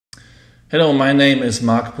Hello, my name is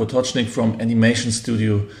Mark Potocznik from animation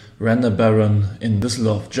studio renderbaron in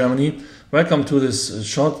Düsseldorf, Germany. Welcome to this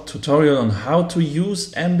short tutorial on how to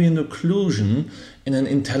use ambient occlusion in an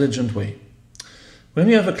intelligent way. When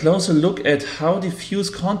we have a closer look at how diffuse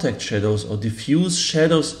contact shadows or diffuse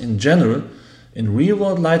shadows in general in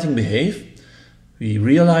real-world lighting behave, we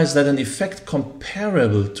realize that an effect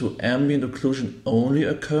comparable to ambient occlusion only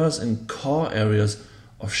occurs in core areas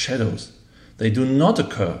of shadows. They do not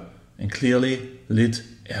occur in clearly lit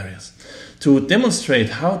areas. To demonstrate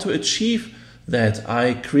how to achieve that,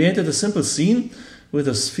 I created a simple scene with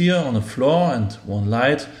a sphere on a floor and one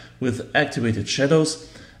light with activated shadows,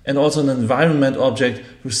 and also an environment object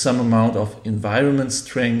with some amount of environment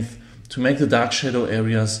strength to make the dark shadow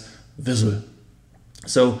areas visible.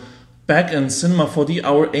 So back in Cinema 4D,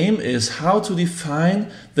 our aim is how to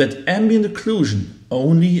define that ambient occlusion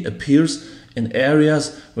only appears in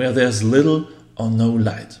areas where there's little or no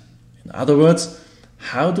light. In other words,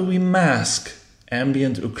 how do we mask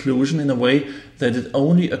ambient occlusion in a way that it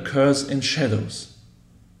only occurs in shadows?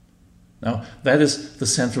 Now, that is the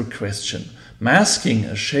central question. Masking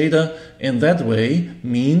a shader in that way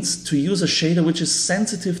means to use a shader which is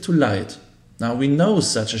sensitive to light. Now, we know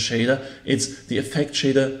such a shader, it's the effect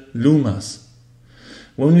shader LUMAS.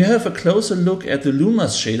 When we have a closer look at the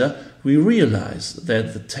LUMAS shader, we realize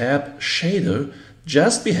that the tab shader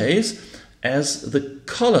just behaves as the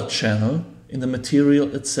color channel in the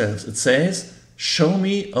material itself. It says, show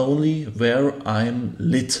me only where I'm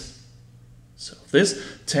lit. So this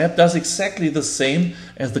tab does exactly the same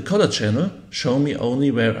as the color channel, show me only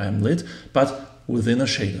where I'm lit, but within a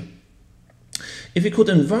shader. If we could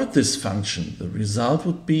invert this function, the result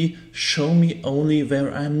would be show me only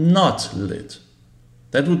where I'm not lit.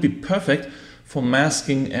 That would be perfect for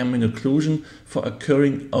masking ambient occlusion for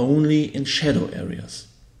occurring only in shadow areas.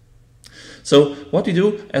 So what we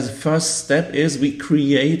do as a first step is we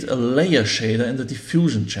create a layer shader in the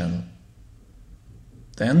diffusion channel.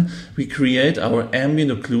 Then we create our ambient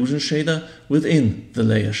occlusion shader within the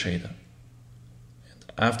layer shader.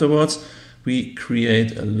 And afterwards we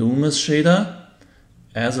create a LUMAS shader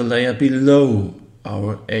as a layer below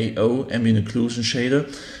our AO ambient occlusion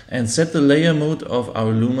shader and set the layer mode of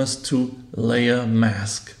our LUMAS to layer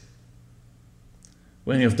mask.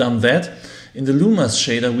 When you have done that, in the LUMAS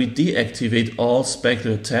shader we deactivate all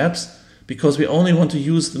specular tabs because we only want to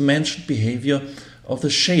use the mentioned behavior of the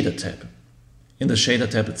shader tab. In the shader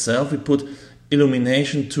tab itself we put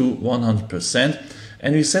illumination to 100%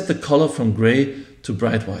 and we set the color from gray to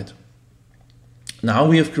bright white. Now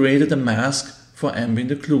we have created a mask for ambient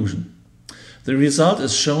occlusion. The result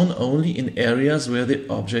is shown only in areas where the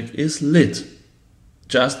object is lit,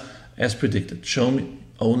 just as predicted. Show me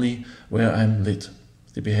only where I'm lit.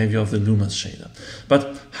 The behavior of the LUMAS shader.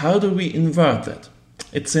 But how do we invert that?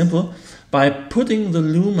 It's simple, by putting the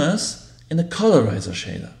LUMAS in a Polarizer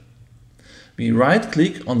shader. We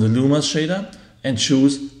right-click on the LUMAS shader and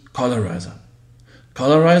choose Polarizer.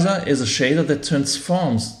 Polarizer is a shader that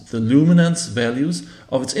transforms the luminance values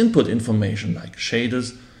of its input information like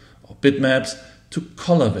shaders or bitmaps to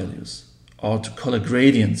color values or to color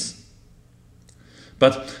gradients.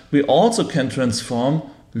 But we also can transform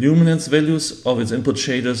luminance values of its input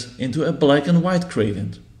shaders into a black and white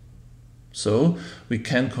gradient. So we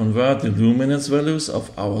can convert the luminance values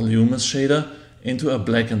of our LUMAS shader into a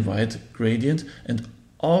black and white gradient, and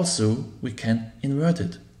also we can invert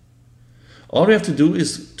it. All we have to do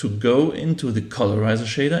is to go into the Polarizer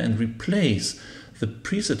shader and replace the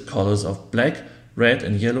preset colors of black, red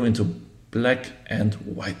and yellow into black and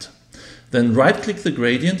white. Then right-click the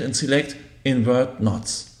gradient and select Invert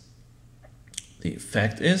Nodes. The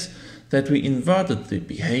effect is that we inverted the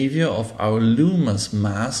behavior of our LUMAS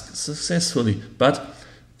mask successfully, but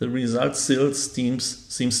the result still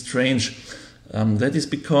seems strange. That is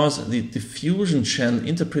because the diffusion channel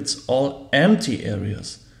interprets all empty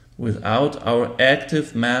areas without our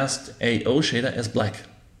active masked AO shader as black,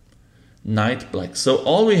 night black. So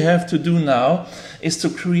all we have to do now is to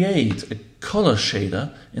create a color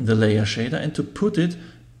shader in the layer shader and to put it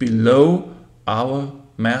below our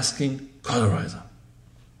masking Polarizer.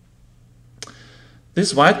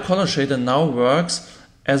 This white color shader now works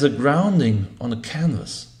as a grounding on a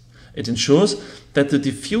canvas. It ensures that the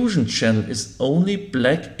diffusion channel is only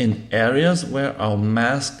black in areas where our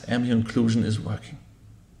masked ambient occlusion is working.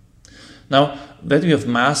 Now that we have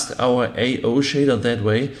masked our AO shader that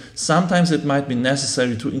way, sometimes it might be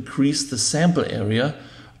necessary to increase the sample area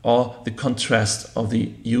or the contrast of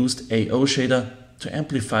the used AO shader to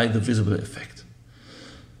amplify the visible effect.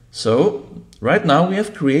 So, right now we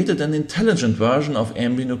have created an intelligent version of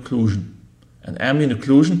ambient occlusion. an ambient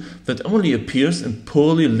occlusion that only appears in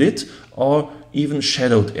poorly lit or even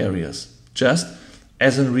shadowed areas, just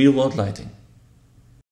as in real-world lighting.